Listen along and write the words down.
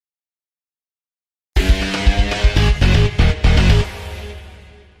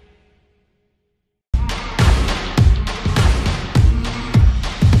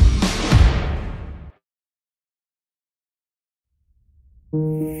It's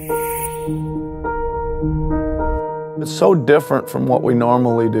so different from what we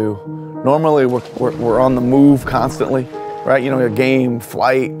normally do. Normally, we're on the move constantly, right? You know, a game,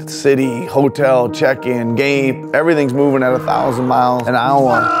 flight, city, hotel, check-in, game, everything's moving at 1,000 miles an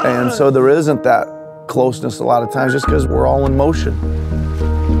hour. And so there isn't that closeness a lot of times just because we're all in motion.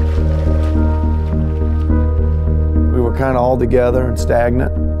 We were kind of all together and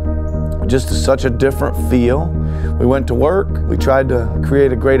stagnant. Just such a different feel. We went to work. We tried to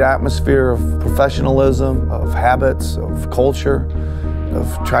create a great atmosphere of professionalism, of habits, of culture, of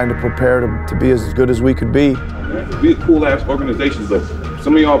trying to prepare to be as good as we could be. We a cool-ass organization, but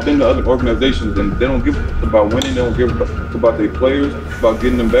some of y'all been to other organizations and they don't give about winning, they don't give about their players, about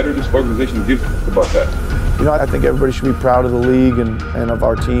getting them better. This organization gives about that. You know, I think everybody should be proud of the league and of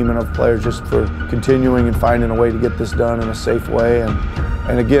our team and of players just for continuing and finding a way to get this done in a safe way and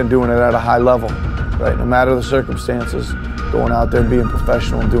again, doing it at a high level, right? No matter the circumstances, going out there and being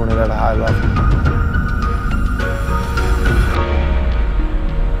professional and doing it at a high level.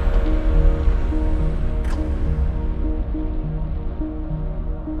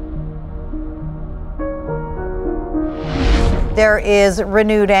 There is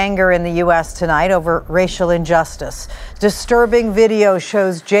renewed anger in the U.S. tonight over racial injustice. Disturbing video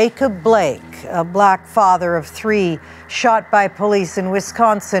shows Jacob Blake, a black father of 3, shot by police in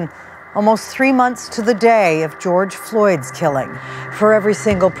Wisconsin almost 3 months to the day of George Floyd's killing. For every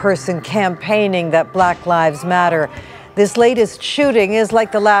single person campaigning that Black Lives Matter, this latest shooting is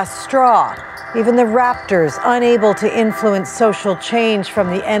like the last straw. Even the Raptors, unable to influence social change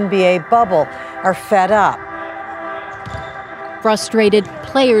from the NBA bubble, are fed up. Frustrated,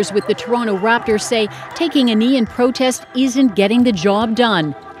 players with the Toronto Raptors say taking a knee in protest isn't getting the job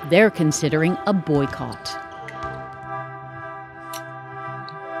done. They're considering a boycott.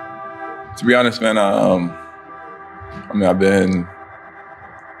 To be honest, man, I've been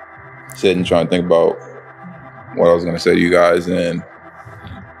sitting trying to think about what I was going to say to you guys and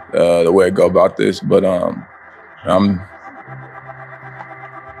the way I go about this, but I'm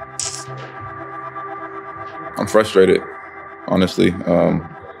frustrated. Honestly, I'm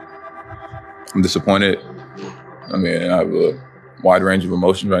disappointed. I mean, I have a wide range of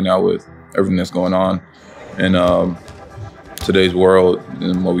emotions right now with everything that's going on in today's world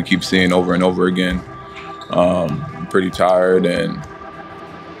and what we keep seeing over and over again. I'm pretty tired and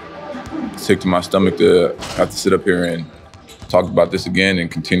sick to my stomach to have to sit up here and talk about this again and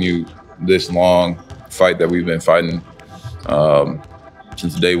continue this long fight that we've been fighting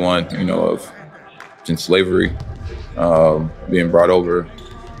since day one, you know, since slavery. Being brought over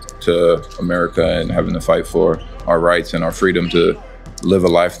to America and having to fight for our rights and our freedom to live a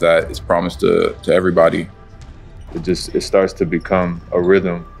life that is promised to everybody. It starts to become a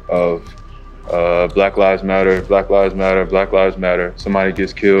rhythm of Black Lives Matter, Black Lives Matter, Black Lives Matter. Somebody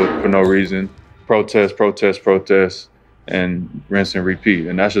gets killed for no reason. Protest, protest, protest, and rinse and repeat.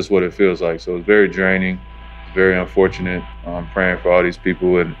 And that's just what it feels like. So it's very draining, very unfortunate. I'm praying for all these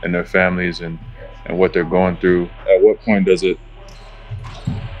people and their families and what they're going through. At what point do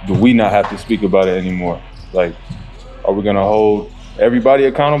we not have to speak about it anymore? Like, are we gonna hold everybody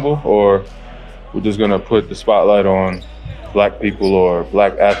accountable, or we're just gonna put the spotlight on Black people or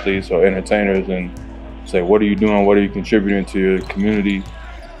Black athletes or entertainers and say, what are you doing? What are you contributing to your community?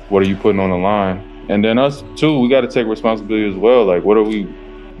 What are you putting on the line? And then us too, we gotta take responsibility as well. Like, what are we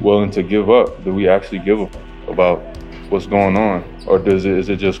willing to give up? Do we actually give up about what's going on? Or is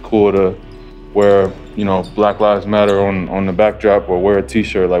it just cool to wear, you know, Black Lives Matter on the backdrop or wear a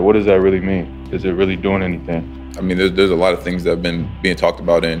t-shirt? Like, what does that really mean? Is it really doing anything? I mean, there's a lot of things that have been being talked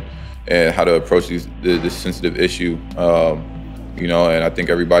about and how to approach this sensitive issue, you know, and I think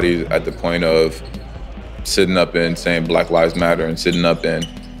everybody's at the point of sitting up and saying Black Lives Matter and sitting up and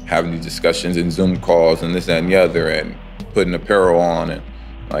having these discussions and Zoom calls and this, that, and the other, and putting apparel on, and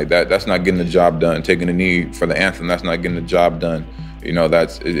like that's not getting the job done. Taking a knee for the anthem, that's not getting the job done. You know,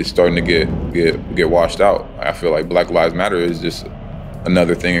 it's starting to get washed out. I feel like Black Lives Matter is just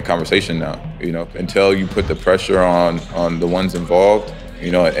another thing in conversation now. You know, until you put the pressure on the ones involved,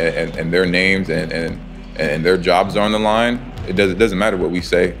 you know, and their names and their jobs are on the line. It doesn't matter what we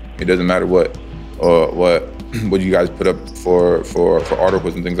say. It doesn't matter what you guys put up for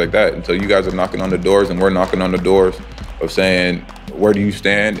articles and things like that. Until you guys are knocking on the doors and we're knocking on the doors of saying, where do you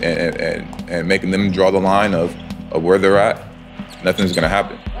stand, and making them draw the line of where they're at, nothing's gonna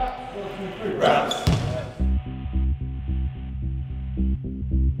happen.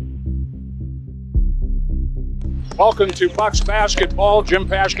 Welcome to Bucks Basketball. Jim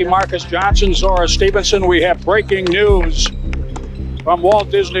Paschke, Marcus Johnson, Zora Stevenson. We have breaking news from Walt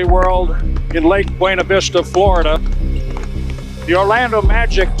Disney World in Lake Buena Vista, Florida. The Orlando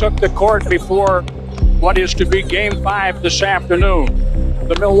Magic took the court before what is to be Game 5 this afternoon.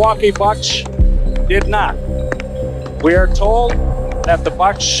 The Milwaukee Bucks did not. We are told that the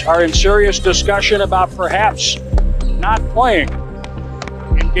Bucks are in serious discussion about perhaps not playing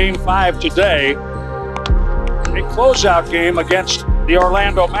in Game 5 today, a closeout game against the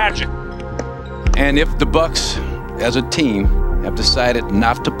Orlando Magic. And if the Bucks, as a team, have decided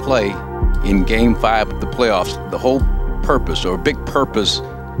not to play in Game 5 of the playoffs, the whole purpose, or a big purpose,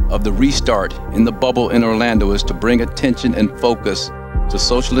 of the restart in the bubble in Orlando is to bring attention and focus to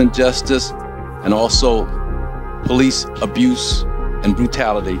social injustice and also police abuse and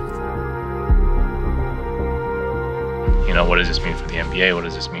brutality. You know, what does this mean for the NBA? What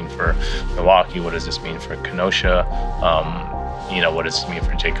does this mean for Milwaukee? What does this mean for Kenosha? You know, what does this mean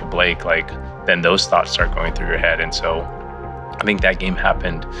for Jacob Blake? Like, then those thoughts start going through your head. And so I think that game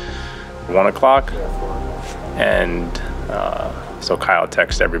happened 1 o'clock. And so Kyle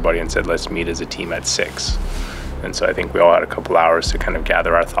texted everybody and said, let's meet as a team at 6. And so I think we all had a couple hours to kind of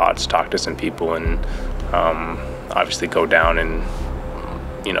gather our thoughts, talk to some people, and obviously go down and,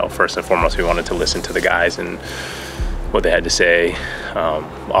 you know, first and foremost, we wanted to listen to the guys and what they had to say,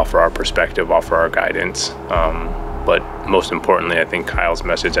 offer our perspective, offer our guidance. But most importantly, I think Kyle's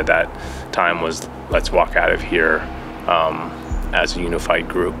message at that time was, let's walk out of here as a unified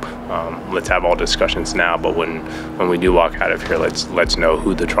group. Let's have all discussions now, but when we do walk out of here, let's know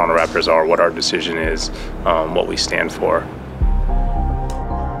who the Toronto Raptors are, what our decision is, what we stand for.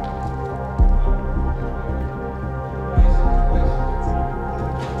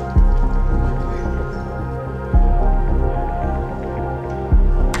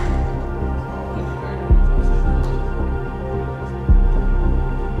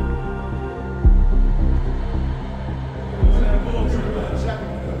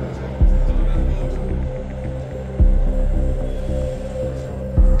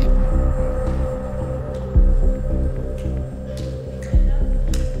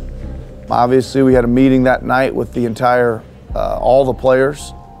 Obviously, we had a meeting that night with the entire, all the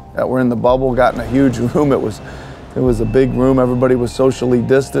players that were in the bubble, got in a huge room. It was a big room. Everybody was socially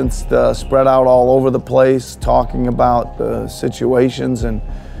distanced, spread out all over the place, talking about the situations and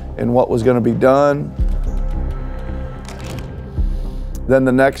what was going to be done. Then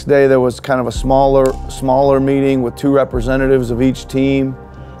the next day, there was kind of a smaller meeting with 2 representatives of each team,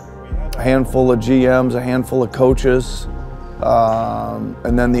 a handful of GMs, a handful of coaches.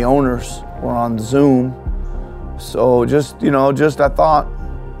 And then the owners were on Zoom. So just I thought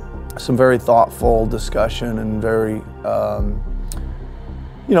some very thoughtful discussion and very,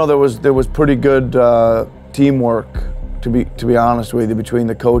 there was pretty good teamwork, to be honest with you, between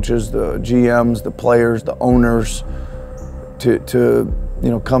the coaches, the GMs, the players, the owners, to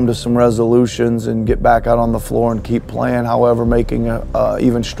come to some resolutions and get back out on the floor and keep playing. However, making a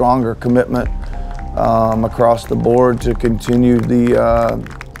even stronger commitment across the board to continue the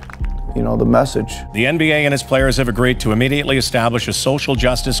message. The NBA and its players have agreed to immediately establish a social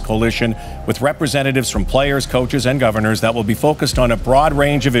justice coalition with representatives from players, coaches, and governors that will be focused on a broad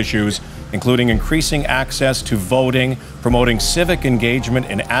range of issues, including increasing access to voting, promoting civic engagement,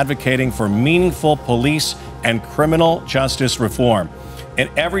 and advocating for meaningful police and criminal justice reform. In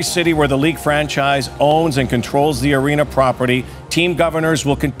every city where the league franchise owns and controls the arena property, team governors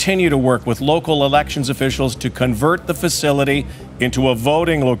will continue to work with local elections officials to convert the facility into a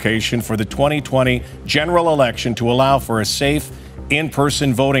voting location for the 2020 general election to allow for a safe,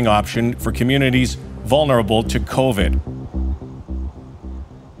 in-person voting option for communities vulnerable to COVID.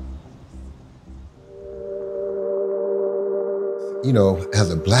 You know,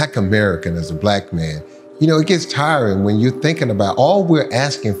 as a Black American, as a Black man, it gets tiring when you're thinking about all we're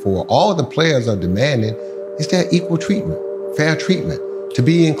asking for, all the players are demanding is that equal treatment, fair treatment, to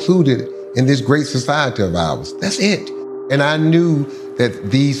be included in this great society of ours. That's it. And I knew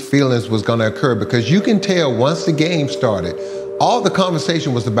that these feelings was gonna occur because you can tell once the game started, all the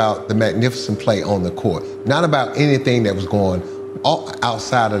conversation was about the magnificent play on the court, not about anything that was going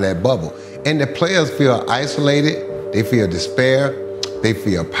outside of that bubble. And the players feel isolated, they feel despair, they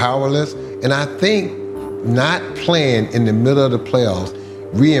feel powerless. And I think not playing in the middle of the playoffs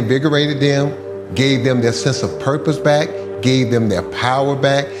reinvigorated them, gave them their sense of purpose back, gave them their power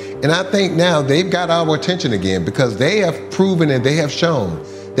back. And I think now they've got our attention again because they have proven and they have shown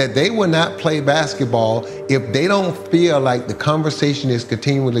that they will not play basketball if they don't feel like the conversation is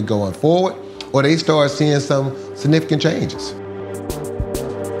continually going forward or they start seeing some significant changes.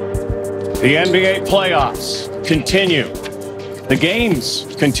 The NBA playoffs continue. The games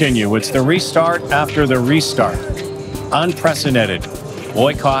continue. It's the restart after the restart. Unprecedented.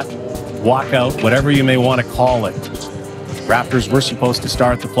 Boycott, walkout, whatever you may want to call it. Raptors were supposed to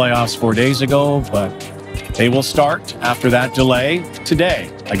start the playoffs 4 days ago, but they will start after that delay today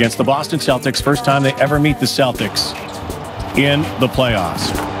against the Boston Celtics. First time they ever meet the Celtics in the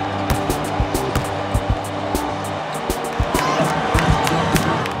playoffs.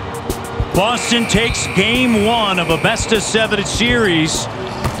 Boston takes game 1 of a best-of-7 series,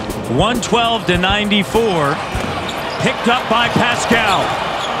 112-94. Picked up by Pascal.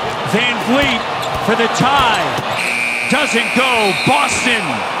 Van Vliet for the tie. Doesn't go. Boston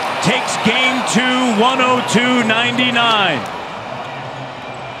takes game 2, 102-99.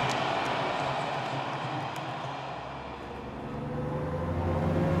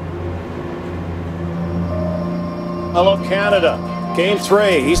 Hello, Canada. Game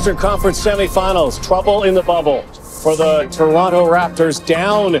 3, Eastern Conference semifinals. Trouble in the bubble for the Toronto Raptors,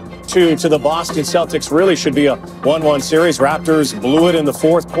 down 2 to the Boston Celtics. Really should be a 1-1 series. Raptors blew it in the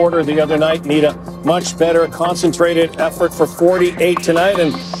fourth quarter the other night. Need a much better concentrated effort for 48 tonight.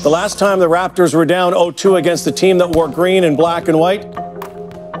 And the last time the Raptors were down 0-2 against the team that wore green and black and white,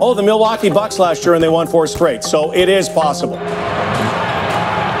 oh, the Milwaukee Bucks last year, and they won 4 straight. So it is possible. Not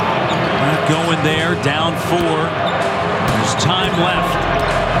going there, down 4. There's time left.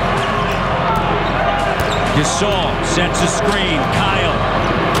 Gasol sets a screen. Kyle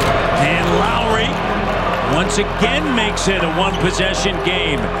and Lowry once again makes it a one-possession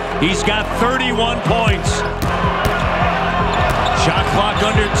game. He's got 31 points. Shot clock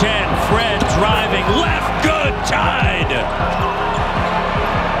under 10. Fred driving left, good, tied.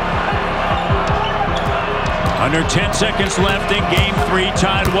 Under 10 seconds left in game 3,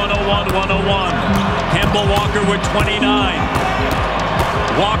 tied 101-101. Kemba Walker with 29.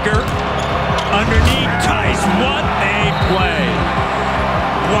 Walker underneath, ties. What a play.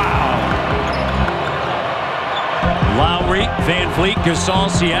 Wow. Lowry, Van Vliet, Gasol,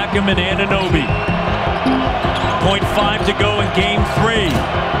 Siakam, and Anunoby. 0.5 to go in game 3.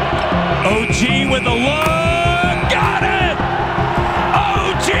 OG with a look. Got it!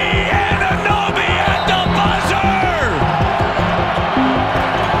 OG Anunoby at the buzzer!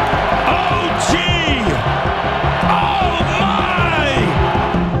 OG! Oh my!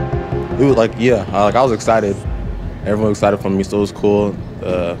 It was like, yeah, I was excited. Everyone was excited for me, so it was cool.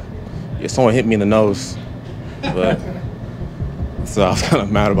 Yeah, someone hit me in the nose, but so I was kind of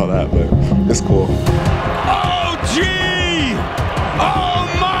mad about that, but it's cool. OG! Oh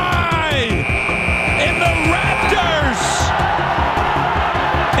my! And the Raptors!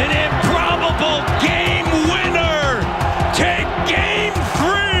 An improbable game winner! Take game 3!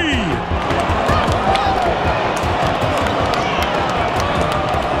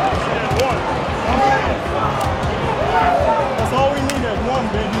 That's all we needed, 1,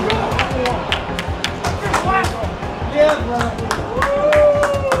 baby. 1. Yeah, bro.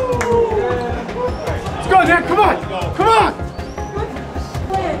 Let's go, Jack. Come on. Come on.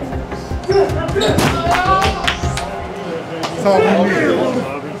 That's all we needed.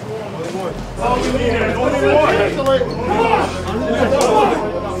 That's all we needed. Only 1. Come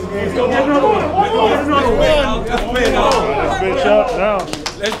on. Let's go get another one. Get another one. Let's play now.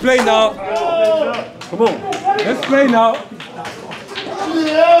 Let's play now. Come on. Let's play now.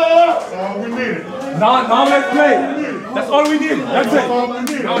 Yeah. That's all we needed. Now let's play. That's all we need. That's it.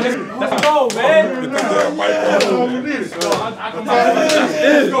 Now let's go, man. That's all we need.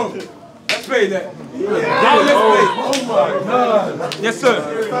 Let's go. Let's play that. Now let's play. Oh my God. Yes, sir.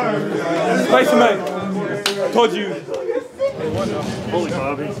 Spicy man. Told you. Holy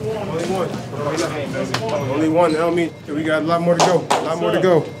Bobby. Only one. That mean we got a lot more to go. A lot more to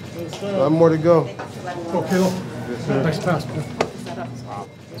go. A lot more to go. Go, Kilo. Nice pass, man.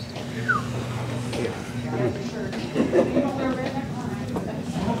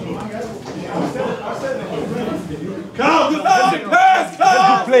 Kyle, good pass,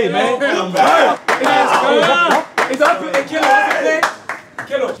 Kyle! Good play, man. It's up,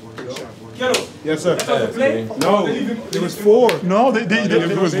 Kilo. Yes, sir. No, it was 4. No,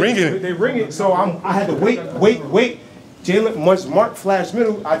 it was ringing. They ring it, so I had to wait. Jalen, once Mark flashed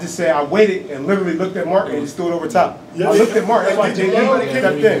middle, I just said I waited and literally looked at Mark and just threw it over top. I looked at Mark, that's why Jalen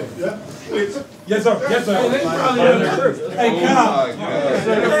stepped in. Yes, sir. Yes, sir. Hey, Kyle.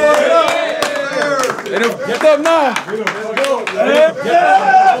 Get up now. Don't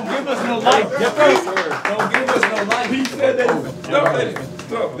give us no light. Don't give us no light. He said that. Stop it.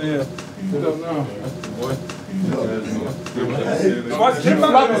 Stop there. Get up now. Watch him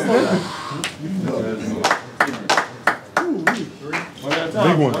out.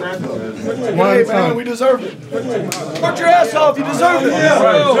 Big one. Hey, man, we deserved it. Work your ass off. You deserve it.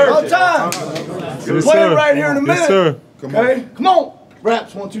 All time. Play it right here in a minute. Yes, sir. Okay? Come on.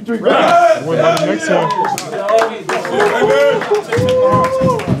 Raps, 1, 2, 3. Raps. Next time.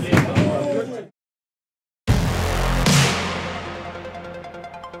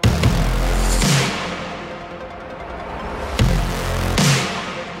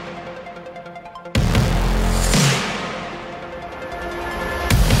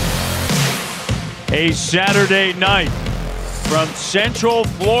 A Saturday night from Central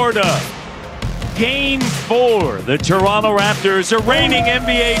Florida. Game 4. The Toronto Raptors, the reigning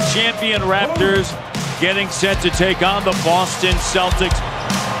NBA champion Raptors, getting set to take on the Boston Celtics.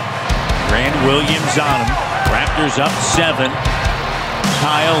 Grant Williams on them. Raptors up 7.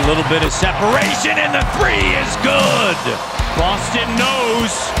 Kyle, a little bit of separation, and the 3 is good. Boston knows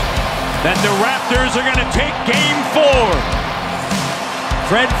that the Raptors are going to take Game 4.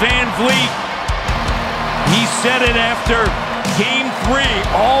 Fred VanVleet, he said it after Game 3.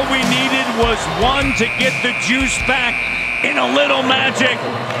 All we needed was one to get the juice back. In a little magic,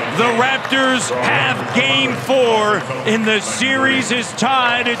 the Raptors have Game 4, and the series is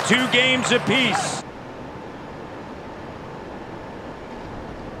tied at 2 games apiece.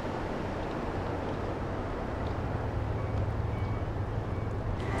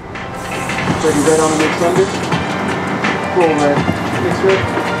 Ready, red on the extender. Cool, man. Thanks, Rick.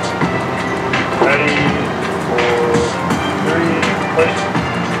 Ready. 4, 3, push.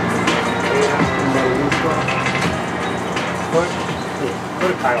 Put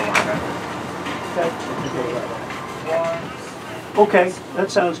a Kyle on that. Okay,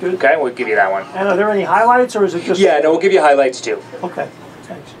 that sounds good. Okay, we'll give you that one. And are there any highlights, or is it just... Yeah, no, we'll give you highlights too. Okay,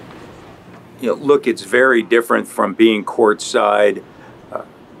 thanks. You know, look, it's very different from being courtside,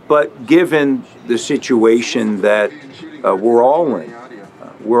 but given the situation that we're all in,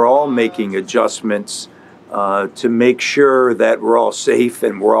 we're all making adjustments to make sure that we're all safe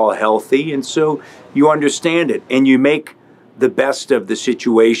and we're all healthy, and so you understand it and you make the best of the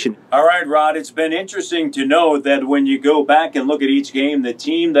situation. All right, Rod, it's been interesting to know that when you go back and look at each game, the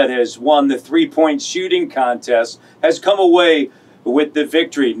team that has won the three-point shooting contest has come away with the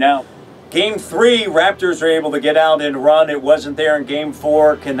victory. Now, Game 3, Raptors are able to get out and run. It wasn't there in Game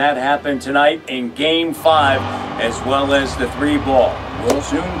 4. Can that happen tonight in Game 5 as well as the 3-ball? We'll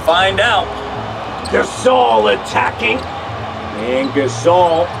soon find out. Gasol attacking. And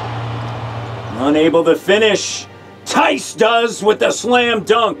Gasol unable to finish. Tice does with the slam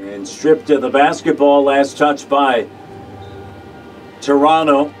dunk. And stripped of the basketball, last touch by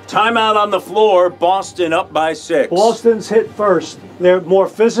Toronto. Timeout on the floor. Boston up by 6. Boston's hit first. They're more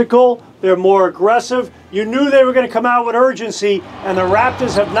physical. They're more aggressive. You knew they were going to come out with urgency, and the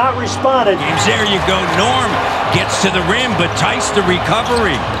Raptors have not responded. James, there you go. Norm gets to the rim, but Tice the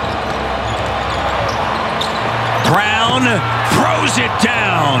recovery. Brown throws it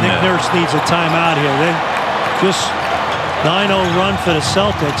down. Nick Nurse needs a timeout here. They just 9-0 run for the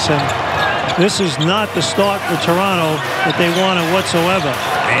Celtics, and this is not the start for Toronto that they wanted whatsoever.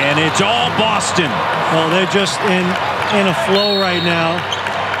 And it's all Boston. Well, they're just in a flow right now,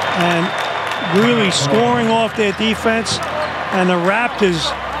 and really scoring off their defense, and the Raptors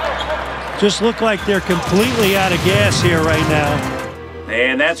just look like they're completely out of gas here right now.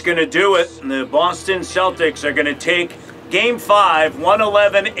 And that's going to do it. The Boston Celtics are going to take Game 5,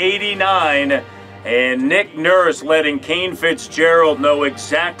 111-89. And Nick Nurse letting Kane Fitzgerald know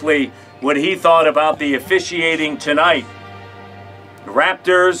exactly what he thought about the officiating tonight. The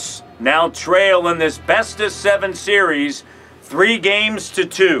Raptors now trail in this best-of-7 series,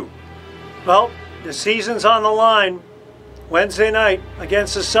 3-2. Well, the season's on the line Wednesday night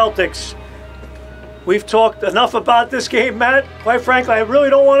against the Celtics. We've talked enough about this game, Matt. Quite frankly, I really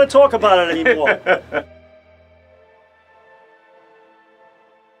don't want to talk about it anymore.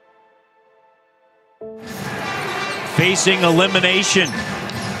 Facing elimination.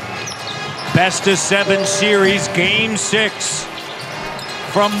 Best-of-7 series, Game 6.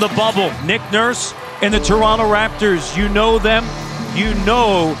 From the bubble, Nick Nurse and the Toronto Raptors. You know them. You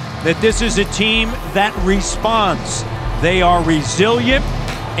know that this is a team that responds. They are resilient,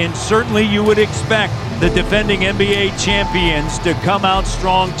 and certainly you would expect the defending NBA champions to come out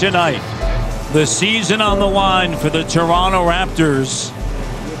strong tonight. The season on the line for the Toronto Raptors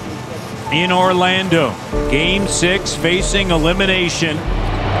in Orlando. Game 6 facing elimination.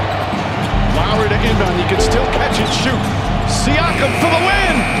 Lowry to inbound, he can still catch and shoot. Siakam for the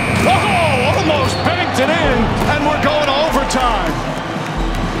win! Oh, almost banked it in, and we're going to overtime.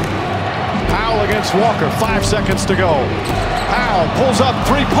 Powell against Walker, 5 seconds to go. Powell pulls up,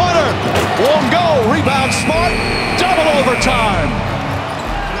 three-pointer, won't go, rebound Smart, double overtime.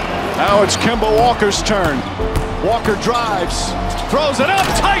 Now it's Kemba Walker's turn. Walker drives, throws it up,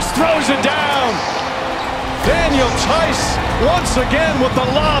 Tice throws it down. Daniel Tice once again with the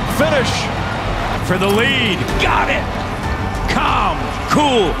lob finish. for the lead. Got it. Calm,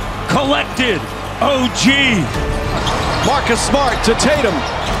 cool, collected. OG. Marcus Smart to Tatum.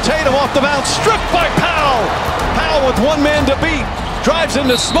 Tatum off the bounce, stripped by Powell. Powell with one man to beat. Drives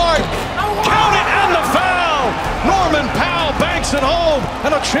into Smart. Count it, and the foul. Norman Powell banks it home,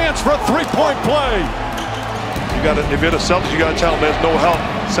 and a chance for a three-point play. If you're the Celtics, you got to tell him there's no help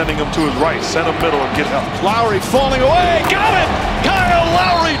sending him to his right. Send him middle and get help. Lowry falling away. Got it. Kyle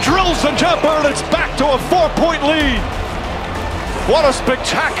Lowry drills the jumper, and it's back to a 4-point lead. What a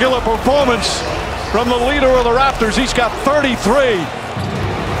spectacular performance from the leader of the Raptors. He's got 33.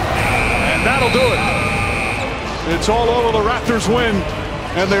 And that'll do it. It's all over. The Raptors win,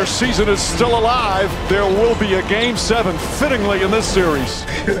 and their season is still alive. There will be a Game 7 fittingly in this series.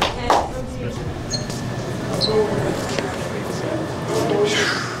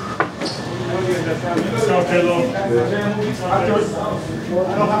 I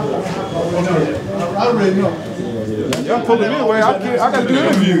already know. Y'all pulling me away. I got to do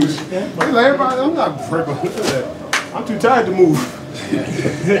interviews. Everybody, I'm not afraid of that. I'm too tired to move.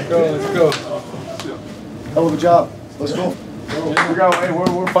 Let's go. Hell of a job. Let's go. Hey,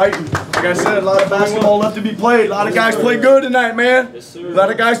 we're fighting. Like I said, a lot of basketball left to be played. A lot of guys play good tonight, man. A lot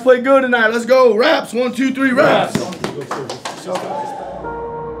of guys play good tonight. Let's go. Raps. 1, 2, 3, raps.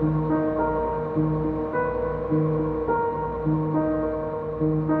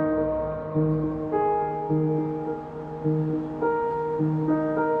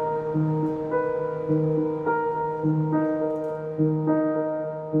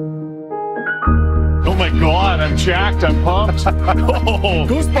 Oh my God, I'm jacked, I'm pumped. Oh,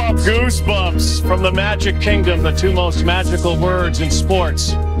 goosebumps. Goosebumps from the Magic Kingdom, the two most magical words in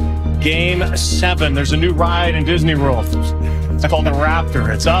sports. Game 7, there's a new ride in Disney World. It's called the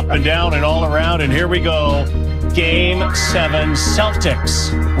Raptor. It's up and down and all around, and here we go. Game 7,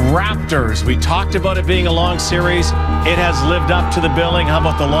 Celtics, Raptors. We talked about it being a long series. It has lived up to the billing. How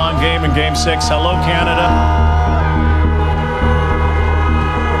about the long game in Game 6? Hello, Canada.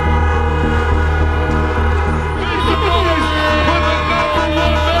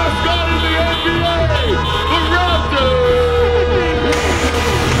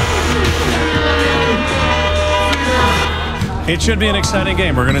 It should be an exciting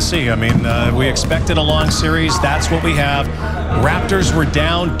game. We're going to see. I mean, we expected a long series. That's what we have. Raptors were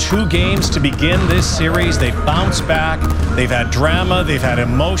down 2 games to begin this series. They bounced back. They've had drama. They've had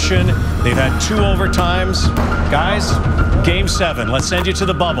emotion. They've had 2 overtimes. Guys, Game 7. Let's send you to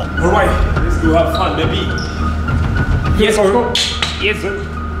the bubble. All right. Let's go have fun, baby. Yes, sir. Yes, sir.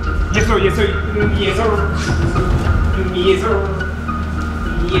 Yes, sir. Yes, sir. Yes, sir. Yes, sir.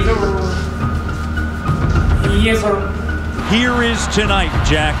 Yes, sir. Yes, sir. Here is tonight,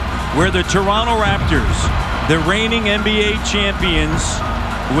 Jack, where the Toronto Raptors, the reigning NBA champions,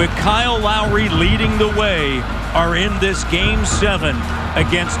 with Kyle Lowry leading the way, are in this Game 7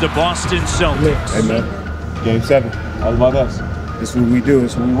 against the Boston Celtics. Hey, man. Game 7. All about us. This is what we do.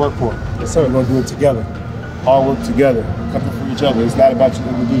 This is what we work for. Yes, sir. We're going to do it together. All work together. Coming for each other. It's not about you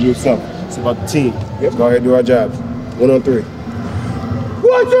individual yourself. It's about the team. Let's go ahead and do our jobs. 1 on 3. 1,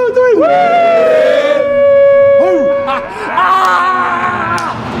 2, 3. Woo!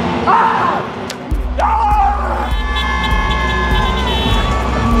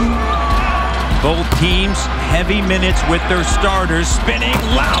 Both teams heavy minutes with their starters. Spinning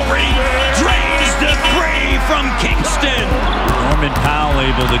Lowry drains the 3 from Kingston. Norman Powell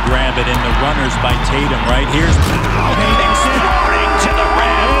able to grab it in the runners by Tatum. Right here's Powell exploding to the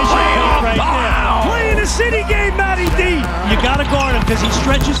rim. Playoff Powell. Playing a city game, Matty D. You got to guard him because he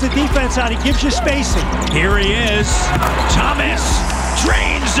stretches the defense out. He gives you spacing. Here he is. Thomas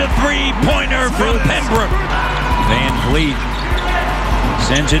drains the 3-pointer from Pembroke. Van Vliet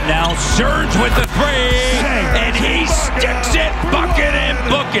sends it now. Surge with the 3. And he sticks it. Bucket and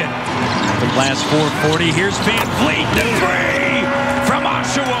book it. The last 4:40. Here's Van Vliet. The 3 from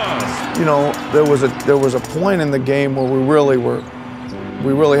Oshawa. You know, there was a point in the game where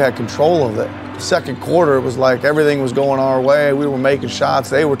we really had control of it. Second quarter, it was like everything was going our way. We were making shots.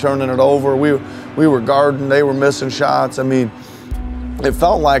 They were turning it over. We were guarding. They were missing shots. I mean, it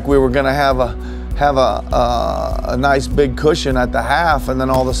felt like we were going to have a nice big cushion at the half, and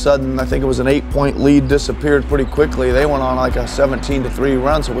then all of a sudden, I think it was an 8-point lead disappeared pretty quickly. They went on like a 17-3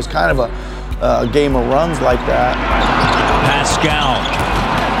 run, so it was kind of a game of runs like that. Pascal,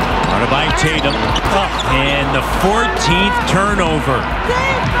 guarded by Tatum, and the 14th turnover.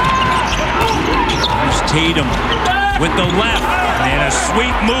 Here's Tatum with the left, and a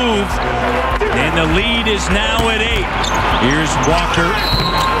sweet move, and the lead is now at 8. Here's Walker,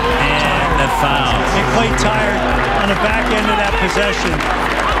 and the foul. They played tired on the back end of that possession.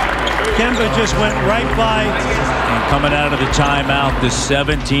 Kemba just went right by. And coming out of the timeout, the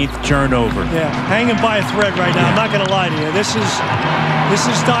 17th turnover. Yeah, hanging by a thread right now. I'm not going to lie to you. This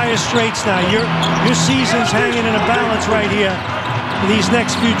is dire straits now. Your season's hanging in a balance right here for these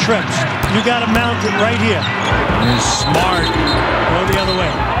next few trips. You got to mount it right here. Here's Smart. Go the other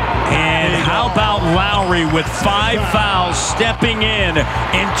way. And how about Lowry with 5 fouls, stepping in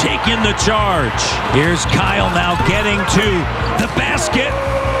and taking the charge. Here's Kyle now getting to the basket.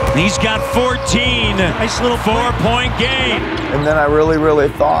 He's got 14. Nice little 4-point game. And then I really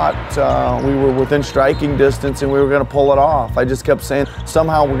thought we were within striking distance and we were going to pull it off. I just kept saying,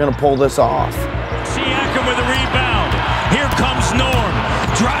 somehow we're going to pull this off. Siakam with a rebound. Here comes Norm.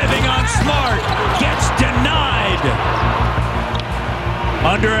 Driving on Smart. Gets denied.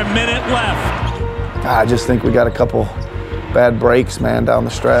 Under a minute left. I just think we got a couple bad breaks, man, down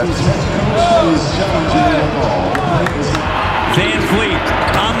the stretch. Van Fleet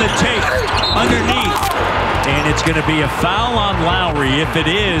on the take, underneath. And it's going to be a foul on Lowry. If it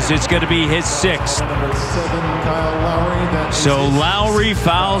is, it's going to be his 6th. So Lowry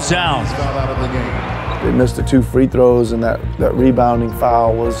fouls out. They missed the 2 free throws, and that rebounding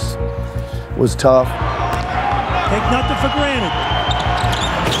foul was tough. Take nothing for granted.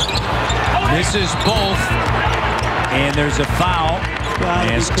 Misses both, and there's a foul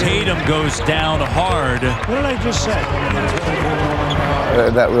as Tatum goes down hard. What did I just say?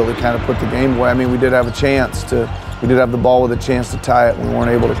 That really kind of put the game away. I mean, we did have a chance to, we did have the ball with a chance to tie it. We weren't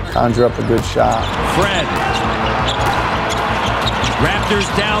able to conjure up a good shot. Fred. Raptors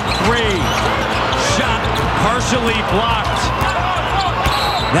down 3. Shot partially blocked.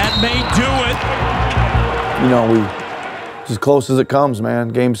 That may do it. You know, as close as it comes, man.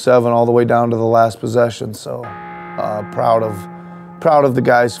 Game 7 all the way down to the last possession. So proud of the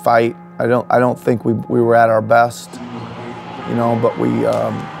guys' fight. I don't think we were at our best, you know, but we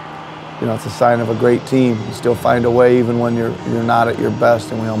you know, it's a sign of a great team. You still find a way even when you're not at your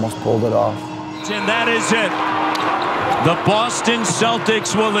best, and we almost pulled it off. And that is it. The Boston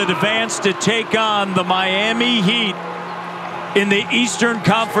Celtics will advance to take on the Miami Heat in the Eastern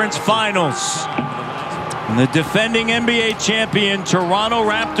Conference Finals. And the defending NBA champion Toronto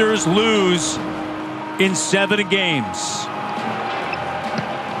Raptors lose in 7 games.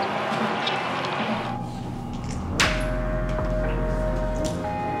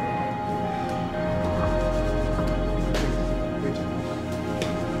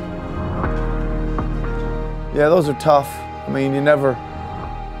 Yeah, those are tough. I mean, you never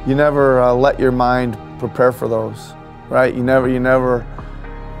let your mind prepare for those, right? You never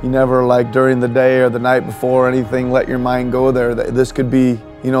like during the day or the night before or anything let your mind go there. This could be,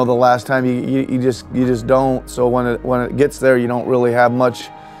 you know, the last time. You just don't. So when it gets there, you don't really have much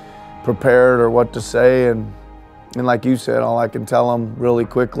prepared or what to say. And like you said, all I can tell them really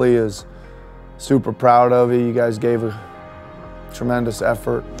quickly is super proud of you. You guys gave a tremendous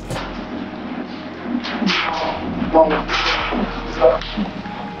effort.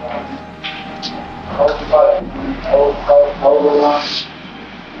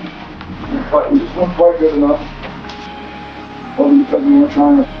 But we just weren't quite good enough. Only because we weren't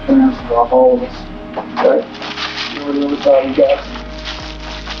trying to fans off all of us. Okay? You know, the other side we got.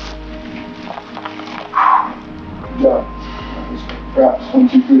 Good job. Perhaps 1,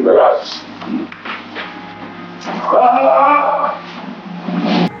 2, 3, perhaps.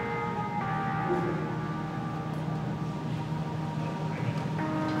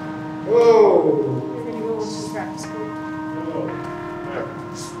 Whoa!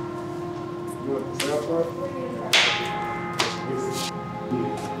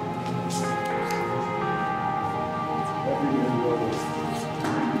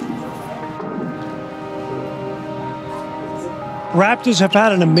 Raptors have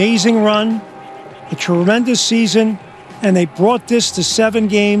had an amazing run, a tremendous season, and they brought this to 7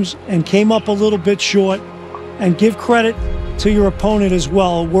 games and came up a little bit short. And give credit to your opponent as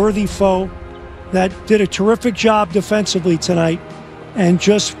well, a worthy foe that did a terrific job defensively tonight and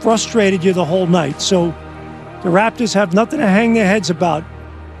just frustrated you the whole night. So the Raptors have nothing to hang their heads about.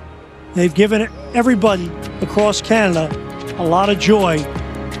 They've given everybody across Canada a lot of joy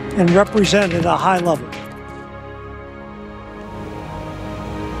and represented at a high level.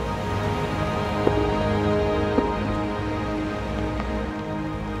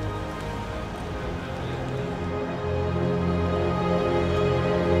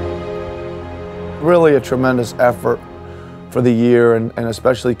 Really a tremendous effort for the year, and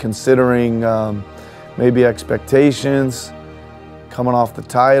especially considering maybe expectations, coming off the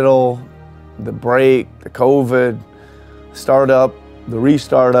title, the break, the COVID, startup, the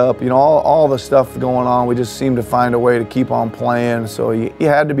restart up, you know, all the stuff going on. We just seemed to find a way to keep on playing. So you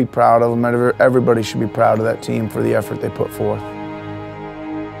had to be proud of them. Everybody should be proud of that team for the effort they put forth.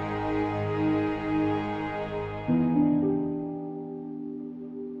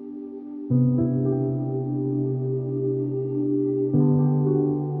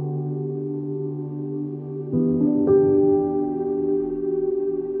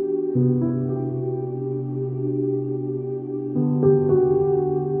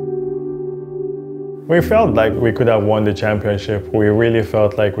 We felt like we could have won the championship. We really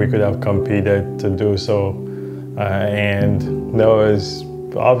felt like we could have competed to do so. And there was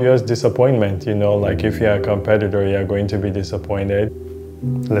obvious disappointment, you know, like if you're a competitor, you're going to be disappointed.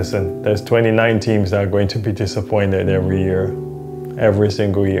 Listen, there's 29 teams that are going to be disappointed every year, every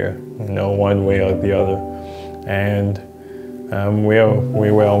single year, you know, one way or the other. And we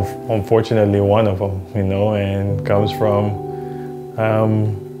were unfortunately one of them, you know, and comes from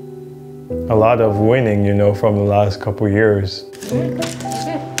a lot of winning, you know, from the last couple years.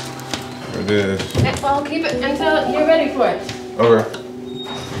 It is. Well, keep it until you're ready for it. Okay.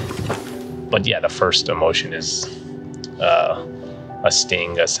 But yeah, the first emotion is a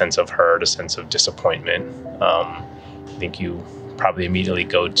sting, a sense of hurt, a sense of disappointment. I think you probably immediately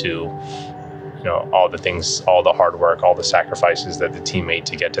go to, you know, all the things, all the hard work, all the sacrifices that the team made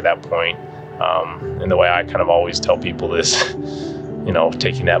to get to that point. And the way I kind of always tell people is, you know,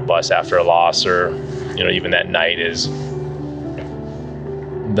 taking that bus after a loss or, you know, even that night is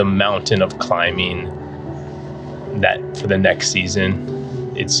the mountain of climbing that for the next season,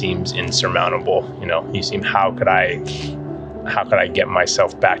 it seems insurmountable. You know, you seem, how could I get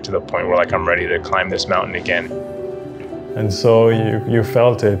myself back to the point where like I'm ready to climb this mountain again? And so you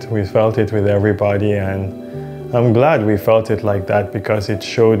felt it. We felt it with everybody, and I'm glad we felt it like that because it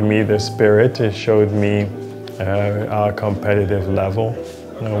showed me the spirit. It showed me our competitive level,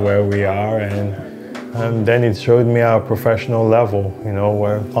 you know, where we are, and then it showed me our professional level. You know,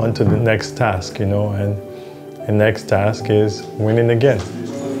 we're on to the next task. You know, and the next task is winning again.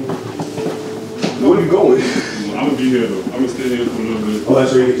 Where are you going? I'm gonna be here though. I'm gonna stay here for a little bit. Oh,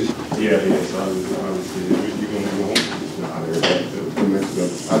 that's right. Yeah. So I was here. You gonna go home?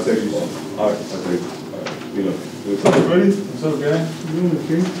 I'll take you. All right. I'll take you. You know. What's up, buddy? What's up, guy? You doing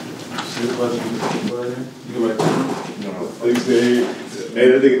okay? You go back to no. You say, hey,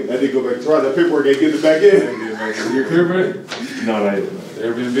 that didn't go back to Toronto. That paperwork ain't getting it back in. You're clear, buddy? No, not yet.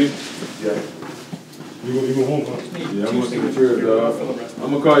 Airbnb? Yeah. You go home, huh? Yeah, I'm gonna take a trip, dog. I'm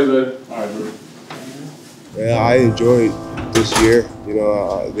gonna call you later. All right, bro. Yeah, I enjoyed this year. You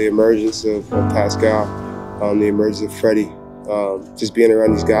know, the emergence of Pascal, the emergence of Freddie. Just being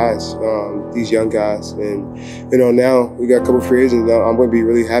around these guys, these young guys. And, you know, now we got a couple free agents. I'm going to be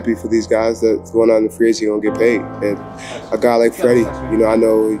really happy for these guys that's going on in the free agency going to get paid. And a guy like Freddie, you know, I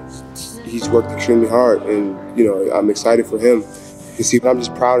know he's worked extremely hard, and, you know, I'm excited for him. You see, I'm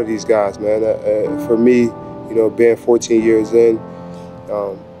just proud of these guys, man. For me, you know, being 14 years in,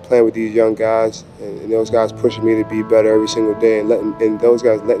 playing with these young guys, and those guys pushing me to be better every single day, and those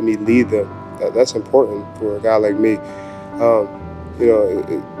guys letting me lead them, that's important for a guy like me. You know,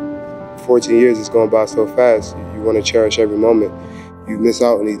 14 years is going by so fast. You want to cherish every moment. You miss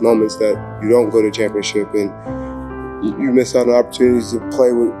out on these moments that you don't go to championship, and you miss out on opportunities to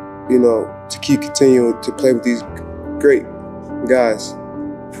play with, you know, to keep continuing to play with these great guys.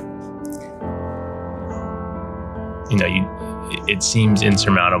 You know, it seems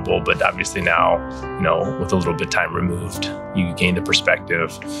insurmountable, but obviously now, you know, with a little bit of time removed, you gain the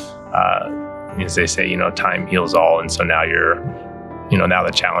perspective. As they say, you know, time heals all, and so now now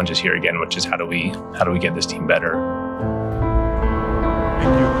the challenge is here again, which is how do we get this team better?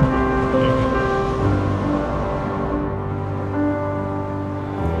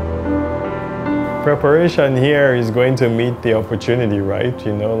 Preparation here is going to meet the opportunity, right?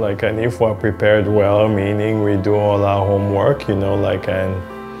 You know, like, and if we're prepared well, meaning we do all our homework, you know, like, and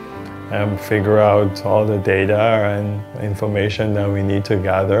figure out all the data and information that we need to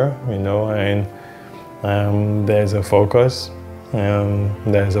gather, you know, and there's a focus,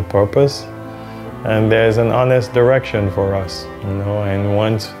 there's a purpose, and there's an honest direction for us, you know, and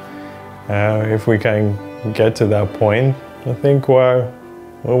once, if we can get to that point, I think we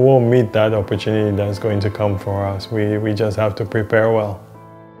will meet that opportunity that's going to come for us. We just have to prepare well.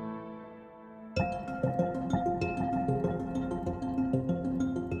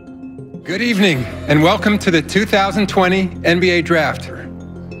 Good evening, and welcome to the 2020 NBA Draft.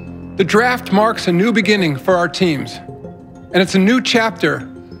 The draft marks a new beginning for our teams, and it's a new chapter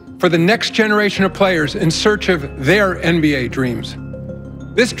for the next generation of players in search of their NBA dreams.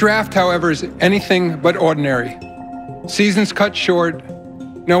 This draft, however, is anything but ordinary. seasons cut short,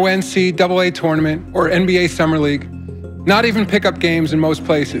 no NCAA tournament or NBA Summer League, not even pickup games in most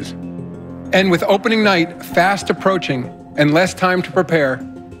places. And with opening night fast approaching and less time to prepare,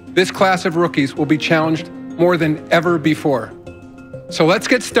 this class of rookies will be challenged more than ever before. So let's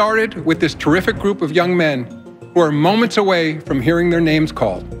get started with this terrific group of young men who are moments away from hearing their names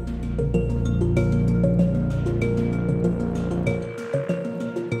called.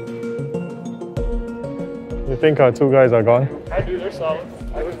 You think our two guys are gone? I do, they're solid.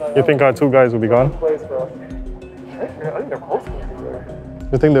 You think our two guys will be gone? I think they're both going to be there.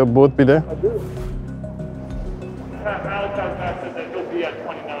 You think they'll both be there? I do. Malachi's back said that he'll be at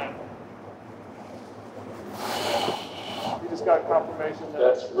 29. We just got confirmation that...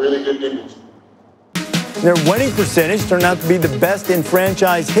 That's really good news. Their winning percentage turned out to be the best in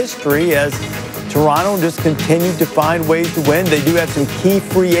franchise history as Toronto just continued to find ways to win. They do have some key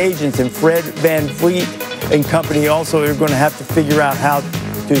free agents, and Fred VanVleet and company also are going to have to figure out how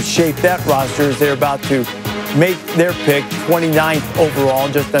to shape that roster as they're about to make their pick, 29th overall,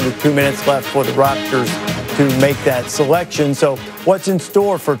 just under 2 minutes left for the Raptors to make that selection. So what's in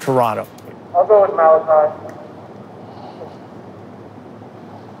store for Toronto? I'll go with Malachi.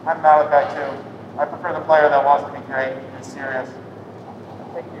 I'm Malachi too. I prefer the player that wants to be great and serious.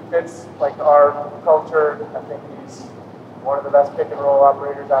 I think he fits like our culture. I think he's one of the best pick and roll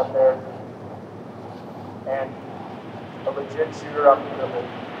operators out there. And a legit shooter up the dribble.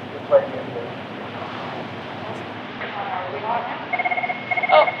 He can play the NBA.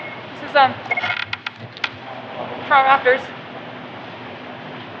 Oh, this is Toronto Raptors.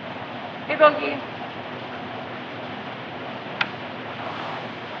 Hey, Bogey.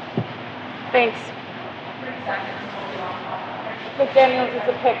 Thanks. McDaniels is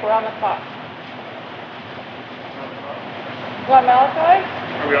the pick. We're on the clock. You want Malachi?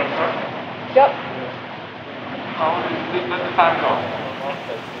 Are we on the clock? Yep. Just let the time go.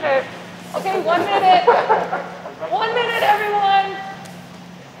 Okay, 1 minute. 1 minute, everyone.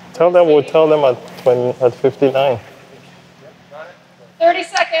 Tell them we'll tell them at 59. 30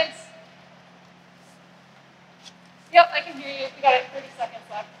 seconds. Yep, I can hear you. We got it. 30 seconds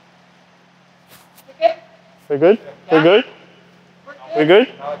left. We good? We're good? Yeah. We're good? We're good? We're good?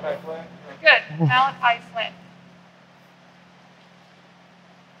 We're good. Malachi Flynn.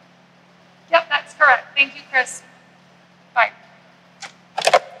 Yep, that's correct. Thank you, Chris. Bye.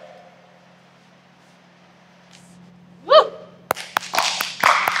 Woo!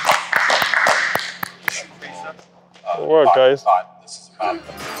 Good work, guys.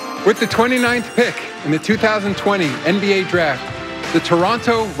 With the 29th pick in the 2020 NBA Draft, the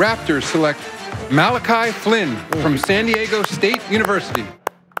Toronto Raptors select Malachi Flynn from San Diego State University.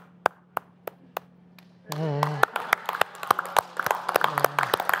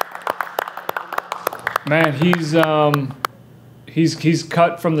 Man, he's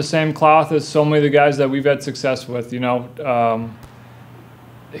cut from the same cloth as so many of the guys that we've had success with. You know,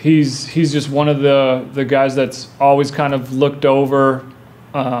 he's just one of the guys that's always kind of looked over,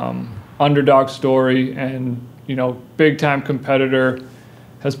 underdog story, and you know, big time competitor.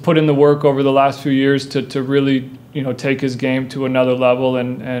 Has put in the work over the last few years to really, you know, take his game to another level,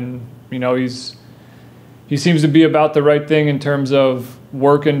 and you know, he seems to be about the right thing in terms of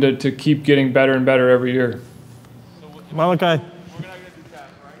working to keep getting better and better every year. Malachi.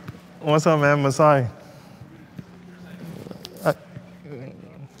 What's up, man? Masai.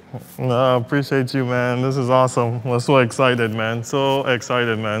 No, appreciate you, man. This is awesome. We're so excited, man. So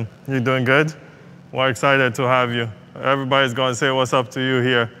excited, man. You doing good? We're excited to have you. Everybody's going to say what's up to you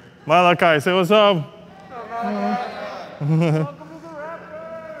here. Malachi, say what's up.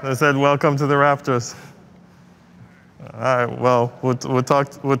 They said welcome to the Raptors. All right, well, we'll talk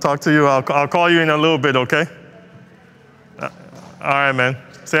to you. I'll call you in a little bit, okay? All right, man.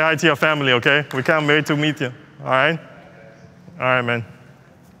 Say hi to your family, okay? We can't wait to meet you. All right? All right, man.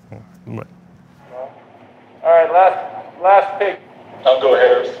 Bye. All right, last pick. I'll go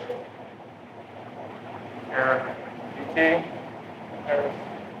Harris. Harris. GT. Harris.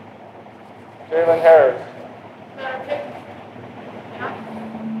 Jalen Harris.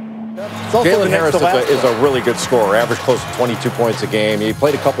 Jalen Harris is a really good scorer, averaged close to 22 points a game. He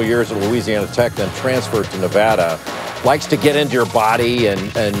played a couple years at Louisiana Tech, then transferred to Nevada. Likes to get into your body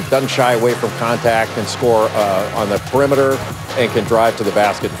and doesn't shy away from contact, and score on the perimeter, and can drive to the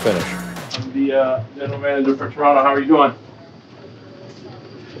basket and finish. I'm the general manager for Toronto. How are you doing?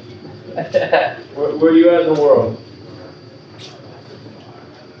 Where are you at in the world?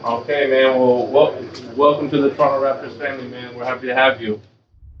 Okay, man. Well, welcome to the Toronto Raptors family, man. We're happy to have you.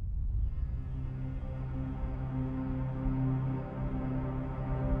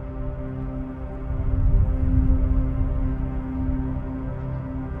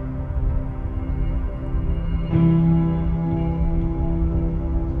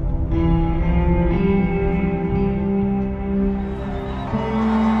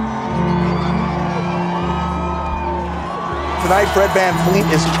 tonight, Fred VanVleet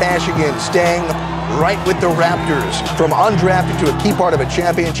is cashing in, staying right with the Raptors. From undrafted to a key part of a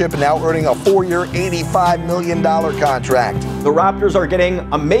championship and now earning a 4-year, $85 million contract. The Raptors are getting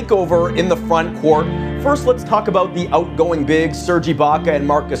a makeover in the front court. First, let's talk about the outgoing bigs, Serge Ibaka and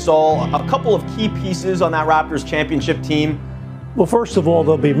Marc Gasol, a couple of key pieces on that Raptors championship team. Well, first of all,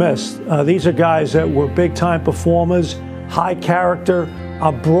 they'll be missed. These are guys that were big-time performers, high character,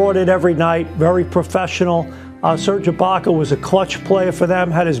 brought it every night, very professional. Serge Ibaka was a clutch player for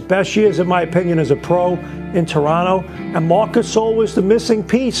them, had his best years, in my opinion, as a pro in Toronto. And Marc Gasol was the missing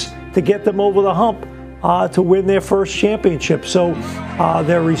piece to get them over the hump to win their first championship. So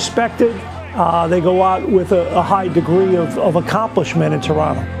they're respected. They go out with a high degree of accomplishment in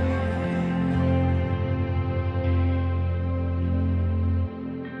Toronto.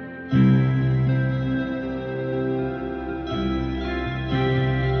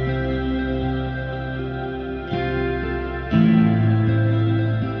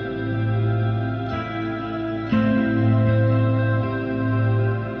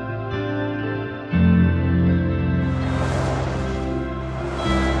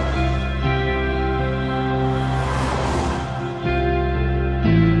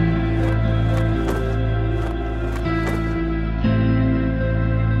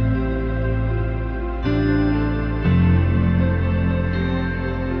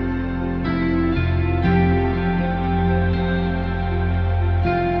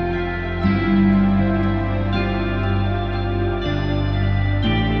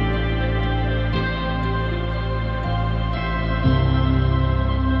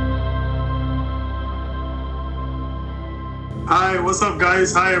 Hi, what's up,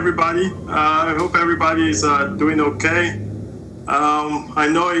 guys? Hi, everybody. I hope everybody is doing okay. I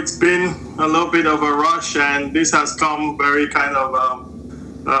know it's been a little bit of a rush, and this has come very kind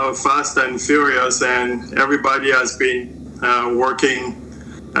of fast and furious, and everybody has been working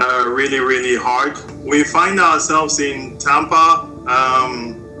really, really hard. We find ourselves in Tampa.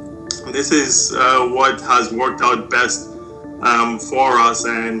 This is what has worked out best for us,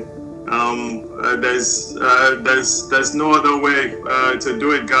 and there's no other way to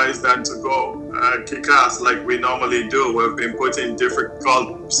do it, guys, than to go kick ass like we normally do. We've been put in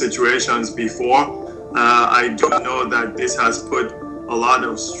difficult situations before. I do know that this has put a lot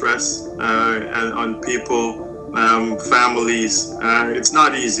of stress on people, families. It's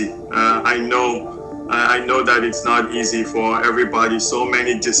not easy. I know that it's not easy for everybody. So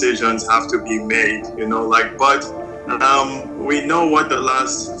many decisions have to be made, but we know what the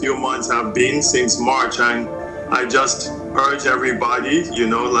last few months have been since March, and I just urge everybody,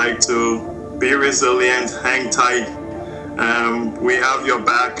 to be resilient, hang tight. We have your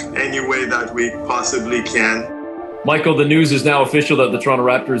back any way that we possibly can. Michael, the news is now official that the Toronto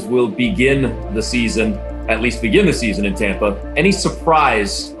Raptors will begin the season in Tampa. Any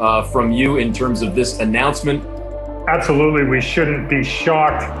surprise from you in terms of this announcement? Absolutely, we shouldn't be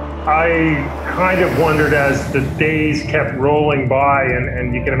shocked. I kind of wondered as the days kept rolling by,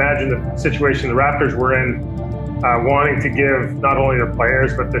 and you can imagine the situation the Raptors were in, wanting to give not only their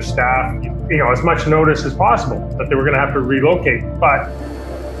players but their staff, as much notice as possible that they were going to have to relocate. But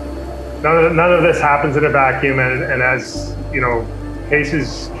none of this happens in a vacuum, and as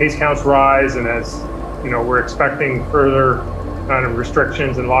case counts rise, and as we're expecting further kind of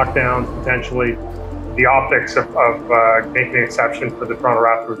restrictions and lockdowns potentially, the optics of making an exception for the Toronto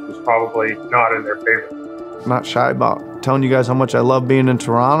Raptors was probably not in their favor. I'm not shy about telling you guys how much I love being in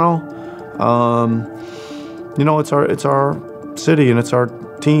Toronto. It's our city and it's our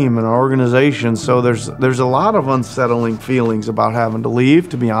team and our organization. So there's a lot of unsettling feelings about having to leave,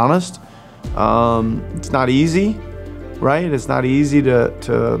 to be honest. It's not easy, right? It's not easy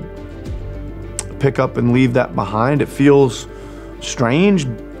to pick up and leave that behind. It feels strange.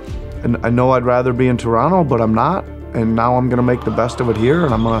 And I know I'd rather be in Toronto, but I'm not. And now I'm going to make the best of it here,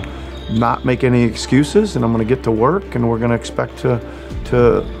 and I'm going to not make any excuses, and I'm going to get to work, and we're going to expect to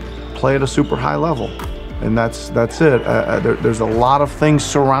play at a super high level. And that's it. There's a lot of things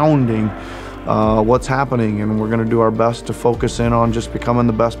surrounding what's happening, and we're going to do our best to focus in on just becoming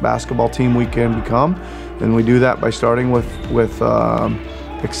the best basketball team we can become. And we do that by starting with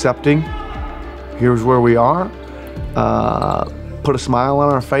accepting here's where we are. Put a smile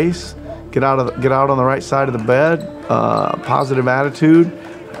on our face, get out on the right side of the bed, positive attitude,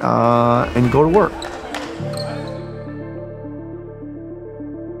 and go to work.